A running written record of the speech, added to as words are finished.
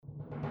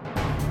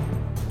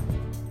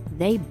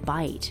they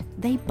bite,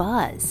 they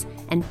buzz,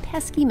 and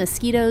pesky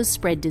mosquitoes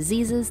spread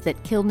diseases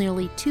that kill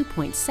nearly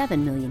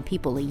 2.7 million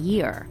people a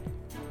year.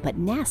 But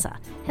NASA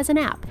has an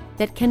app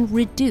that can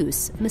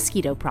reduce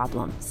mosquito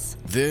problems.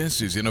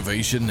 This is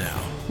Innovation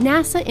Now.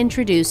 NASA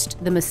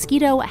introduced the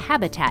Mosquito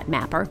Habitat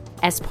Mapper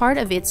as part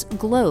of its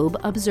Globe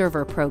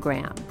Observer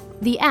program.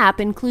 The app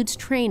includes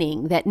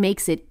training that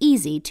makes it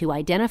easy to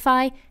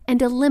identify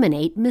and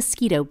eliminate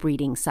mosquito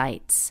breeding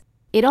sites.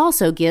 It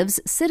also gives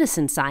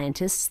citizen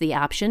scientists the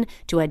option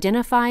to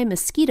identify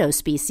mosquito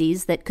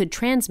species that could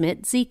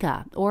transmit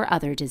Zika or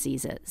other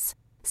diseases.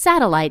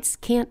 Satellites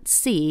can't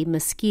see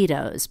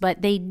mosquitoes,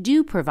 but they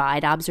do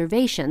provide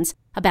observations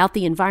about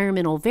the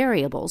environmental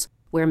variables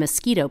where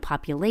mosquito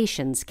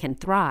populations can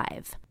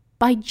thrive.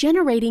 By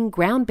generating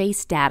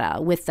ground-based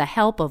data with the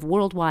help of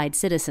worldwide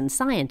citizen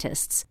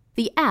scientists,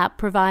 the app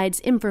provides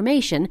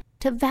information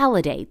to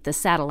validate the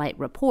satellite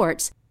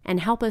reports and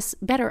help us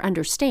better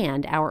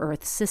understand our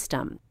Earth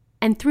system.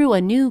 And through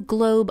a new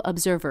Globe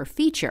Observer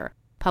feature,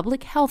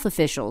 public health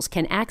officials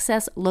can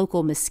access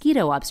local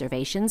mosquito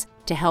observations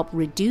to help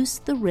reduce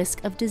the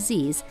risk of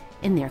disease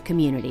in their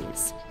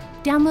communities.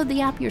 Download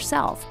the app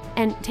yourself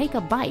and take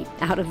a bite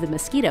out of the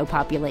mosquito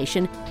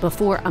population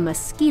before a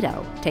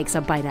mosquito takes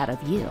a bite out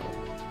of you.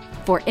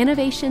 For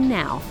Innovation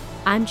Now,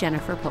 I'm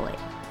Jennifer Pulley.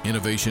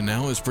 Innovation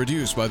Now is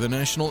produced by the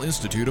National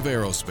Institute of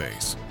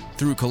Aerospace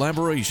through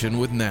collaboration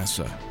with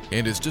NASA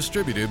and is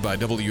distributed by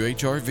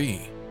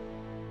WHRV.